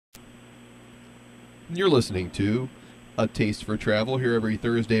You're listening to A Taste for Travel here every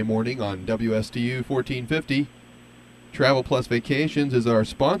Thursday morning on WSTU 1450. Travel Plus Vacations is our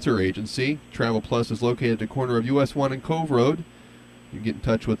sponsor agency. Travel Plus is located at the corner of US 1 and Cove Road. You can get in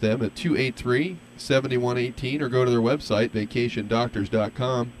touch with them at 283-7118 or go to their website,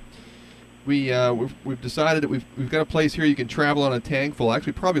 vacationdoctors.com. We've decided that we've got a place here you can travel on a tank full,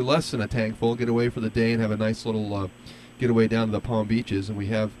 actually probably less than a tank full, get away for the day and have a nice little getaway down to the Palm Beaches. And we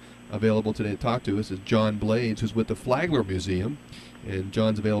have available today to talk to us is John Blades, who's with the Flagler Museum. And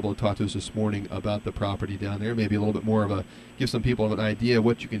John's available to talk to us this morning about the property down there, maybe a little bit more of give some people an idea of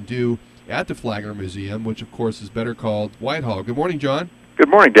what you can do at the Flagler Museum, which of course is better called Whitehall. Good morning, John. Good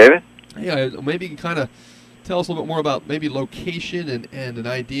morning, David. Yeah, maybe you can kind of tell us a little bit more about maybe location and an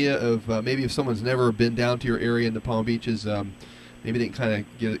idea of maybe if someone's never been down to your area in the Palm Beaches, maybe they can kind of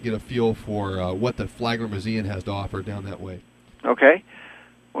get a feel for what the Flagler Museum has to offer down that way. Okay.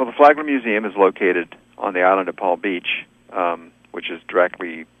 Well, the Flagler Museum is located on the island of Palm Beach, which is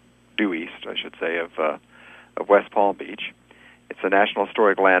directly due east, I should say, of West Palm Beach. It's a National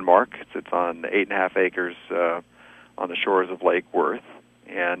Historic Landmark. It sits on 8.5 acres on the shores of Lake Worth,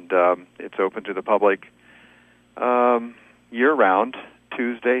 and it's open to the public year-round,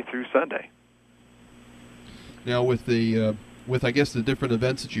 Tuesday through Sunday. Now, with I guess the different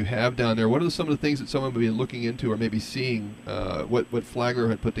events that you have down there, what are some of the things that someone would be looking into or maybe seeing? What Flagler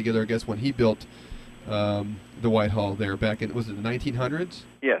had put together, I guess, when he built the Whitehall there back in, was it the 1900s?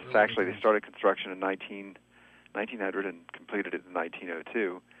 Yes, actually, they started construction in 1900 and completed it in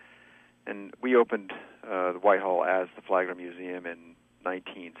 1902. And we opened the Whitehall as the Flagler Museum in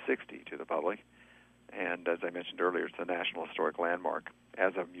 1960 to the public. And as I mentioned earlier, it's a National Historic Landmark.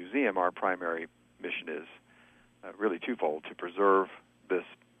 As a museum, our primary mission is really twofold: to preserve this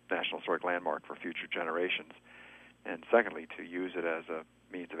National Historic Landmark for future generations, and secondly, to use it as a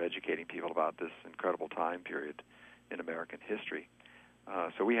means of educating people about this incredible time period in American history.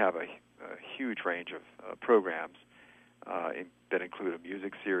 So we have a huge range of programs that include a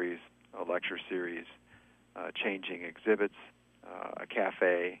music series, a lecture series, changing exhibits, a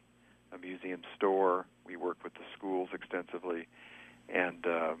cafe, a museum store. We work with the schools extensively, and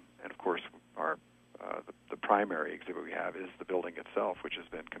of course, our the primary exhibit we have is the building itself, which has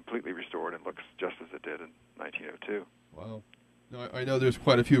been completely restored and looks just as it did in 1902. Wow. Now, I know there's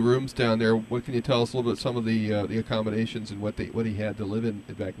quite a few rooms down there. What can you tell us a little bit some of the accommodations and what he had to live in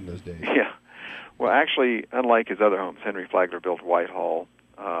back in those days? Yeah. Well, actually, unlike his other homes, Henry Flagler built Whitehall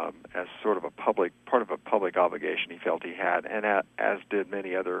as sort of part of a public obligation he felt he had, and as did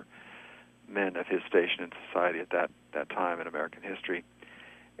many other men of his station in society at that time in American history.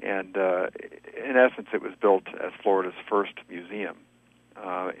 And in essence, it was built as Florida's first museum,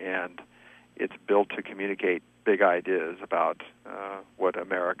 and it's built to communicate big ideas about what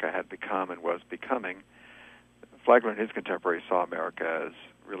America had become and was becoming. Flagler and his contemporaries saw America as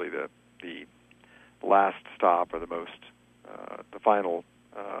really the last stop, or the final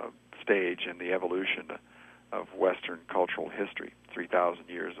stage in the evolution of Western cultural history. 3,000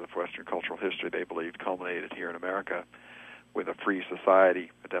 years of Western cultural history, they believed, culminated here in America with a free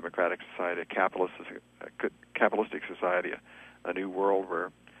society, a democratic society, a capitalistic society, a new world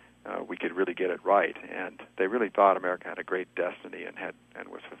where we could really get it right. And they really thought America had a great destiny and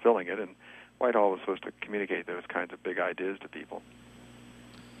was fulfilling it. And Whitehall was supposed to communicate those kinds of big ideas to people.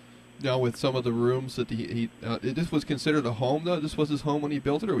 Now, with some of the rooms that this was considered a home, though? This was his home when he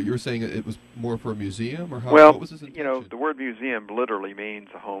built it, or you were saying it was more for a museum, or how? Well, what was his intention? The word museum literally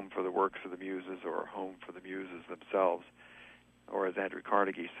means a home for the works of the muses, or a home for the muses themselves. Or as Andrew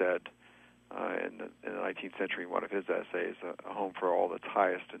Carnegie said in the 19th century in one of his essays, a home for all that's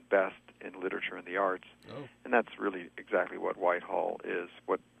highest and best in literature and the arts. Oh. And that's really exactly what Whitehall is,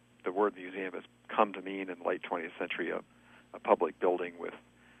 what the word museum has come to mean in the late 20th century, a public building with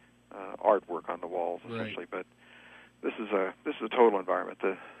artwork on the walls, essentially. Right. But this is a total environment.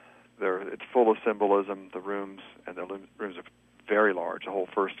 It's full of symbolism. The rooms are very large. The whole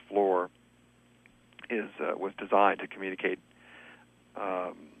first floor was designed to communicate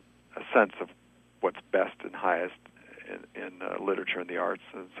a sense of what's best and highest in literature and the arts.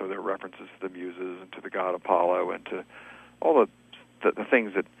 And so there are references to the muses and to the god Apollo and to all the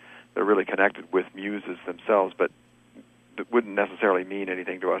things that are really connected with muses themselves, but that wouldn't necessarily mean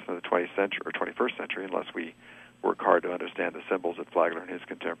anything to us in the 20th century or 21st century unless we work hard to understand the symbols that Flagler and his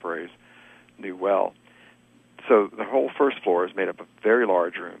contemporaries knew well. So the whole first floor is made up of very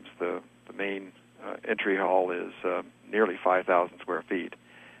large rooms. The main entry hall is nearly 5,000 square feet.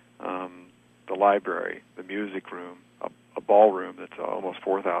 The library, the music room, a ballroom that's almost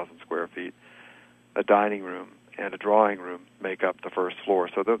 4,000 square feet, a dining room, and a drawing room make up the first floor.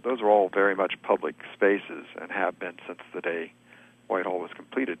 So those are all very much public spaces and have been since the day Whitehall was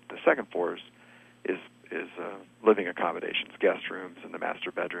completed. The second floor is living accommodations, guest rooms, and the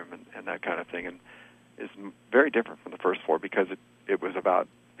master bedroom, and that kind of thing, and is very different from the first floor because it was about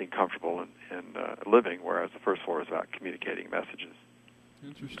being comfortable and living, whereas the first floor is about communicating messages.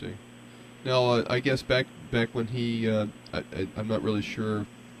 Interesting. Now, I guess back when he, I'm not really sure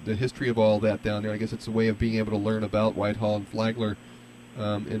the history of all that down there. I guess it's a way of being able to learn about Whitehall and Flagler,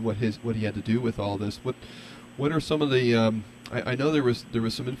 and what he had to do with all this. What are some of the? I know there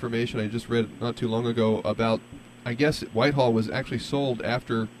was some information I just read not too long ago about. I guess Whitehall was actually sold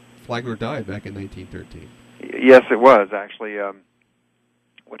after Flagler died back in 1913. Yes, it was actually.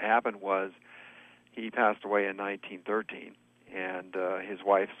 What happened was he passed away in 1913, and his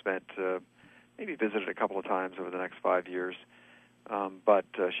wife spent maybe visited a couple of times over the next 5 years, but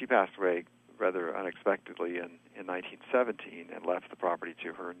she passed away rather unexpectedly in 1917 and left the property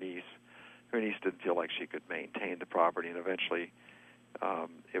to her niece. Her niece didn't feel like she could maintain the property, and eventually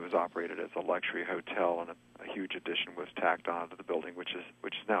it was operated as a luxury hotel, and a huge addition was tacked onto the building, which is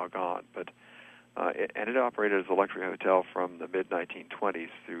now gone. But it operated as a luxury hotel from the mid-1920s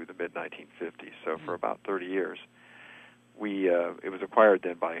through the mid-1950s, so for about 30 years. It was acquired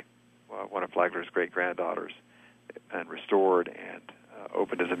then by one of Flagler's great-granddaughters and restored and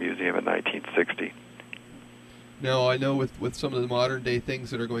opened as a museum in 1960. Now, I know with some of the modern-day things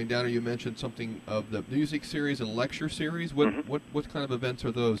that are going down, you mentioned something of the music series and lecture series. What kind of events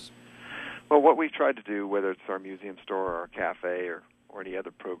are those? Well, what we've tried to do, whether it's our museum store or our cafe or any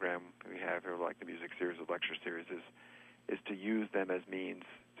other program we have here, like the music series or lecture series, is to use them as means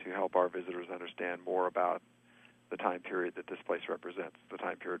to help our visitors understand more about the time period that this place represents, the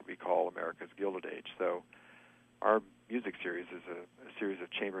time period we call America's Gilded Age. So our music series is a series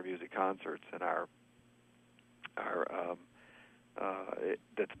of chamber music concerts, and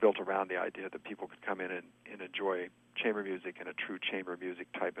that's built around the idea that people could come in and enjoy chamber music in a true chamber music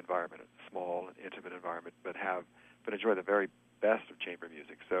type environment, a small and intimate environment, but enjoy the very best of chamber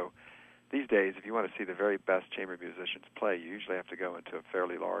music. So these days, if you want to see the very best chamber musicians play, you usually have to go into a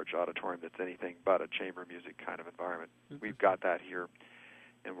fairly large auditorium that's anything but a chamber music kind of environment. We've got that here,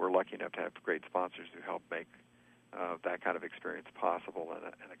 and we're lucky enough to have great sponsors who help make that kind of experience possible and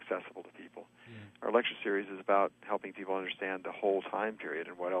accessible to people. Yeah. Our lecture series is about helping people understand the whole time period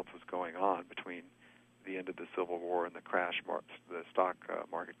and what else was going on between the end of the Civil War and the the stock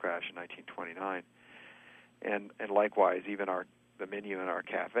market crash in 1929. And likewise, even the menu in our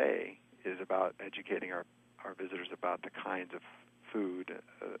cafe is about educating our visitors about the kinds of food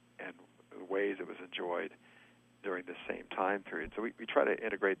and the ways it was enjoyed during the same time period. So we try to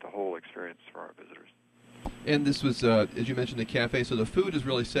integrate the whole experience for our visitors. And this was, as you mentioned, the cafe, so the food is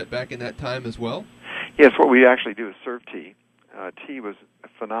really set back in that time as well? Yes, what we actually do is serve tea. Tea was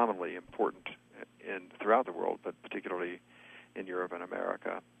phenomenally important throughout the world, but particularly in Europe and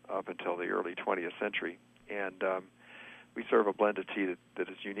America up until the early 20th century. And we serve a blend of tea that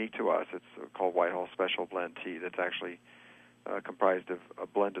is unique to us. It's called Whitehall Special Blend Tea. That's actually comprised of a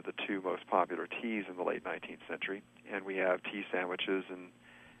blend of the two most popular teas in the late 19th century. And we have tea sandwiches and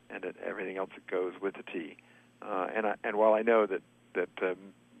everything else that goes with the tea. And while I know that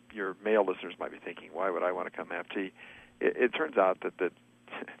your male listeners might be thinking, why would I want to come have tea? It turns out that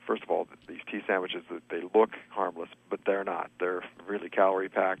first of all, these tea sandwiches, they look harmless, but they're not. They're really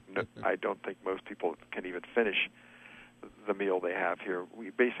calorie-packed. I don't think most people can even finish the meal they have here. We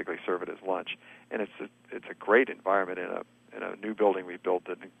basically serve it as lunch, and it's a great environment in a new building we built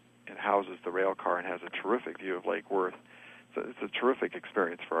that houses the rail car and has a terrific view of Lake Worth. So it's a terrific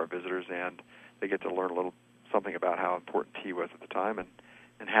experience for our visitors, and they get to learn something about how important tea was at the time,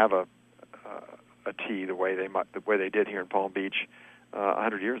 and have a tea the way they did here in Palm Beach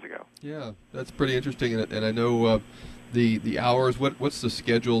 100 years ago. Yeah, that's pretty interesting, and I know the hours. What's the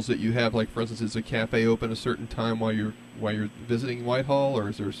schedules that you have? Like, for instance, is the cafe open a certain time while you're visiting Whitehall, or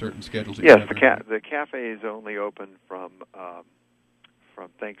is there certain schedules? That yes, you have the cafe is only open from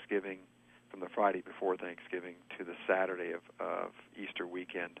Thanksgiving, from the Friday before Thanksgiving to the Saturday of Easter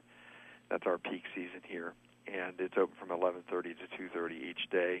weekend. That's our peak season here, and it's open from 11:30 to 2:30 each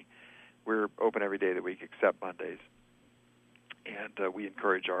day. We're open every day of the week except Mondays. And we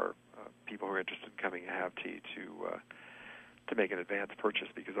encourage our people who are interested in coming and have tea to make an advance purchase,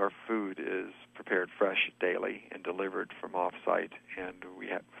 because our food is prepared fresh daily and delivered from off-site, and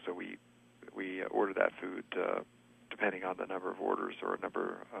we order that food depending on the number of orders or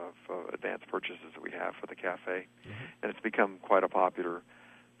number of advance purchases that we have for the cafe. Mm-hmm. And it's become quite a popular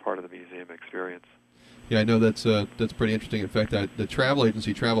part of the museum experience. Yeah, I know that's pretty interesting. In fact, the travel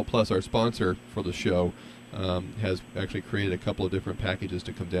agency Travel Plus, our sponsor for the show, has actually created a couple of different packages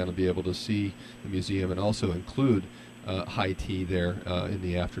to come down and be able to see the museum, and also include high tea there in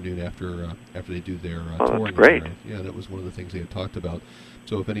the afternoon after they do their touring. That's great. Yeah, that was one of the things they had talked about.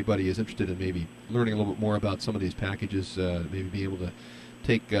 So if anybody is interested in maybe learning a little bit more about some of these packages, maybe be able to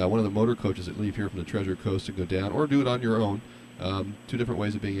take one of the motor coaches that leave here from the Treasure Coast and go down, or do it on your own. Two different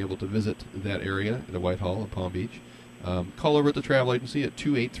ways of being able to visit that area, the Whitehall and Palm Beach. Call over at the travel agency at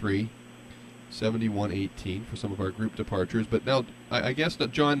 283-7118 for some of our group departures. But now, I guess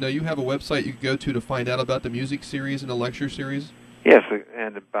that, John, you have a website you can go to find out about the music series and the lecture series? Yes,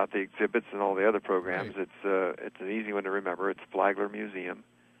 and about the exhibits and all the other programs. Right. It's an easy one to remember. It's flaglermuseum.us.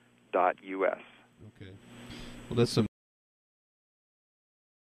 Okay. Well, that's some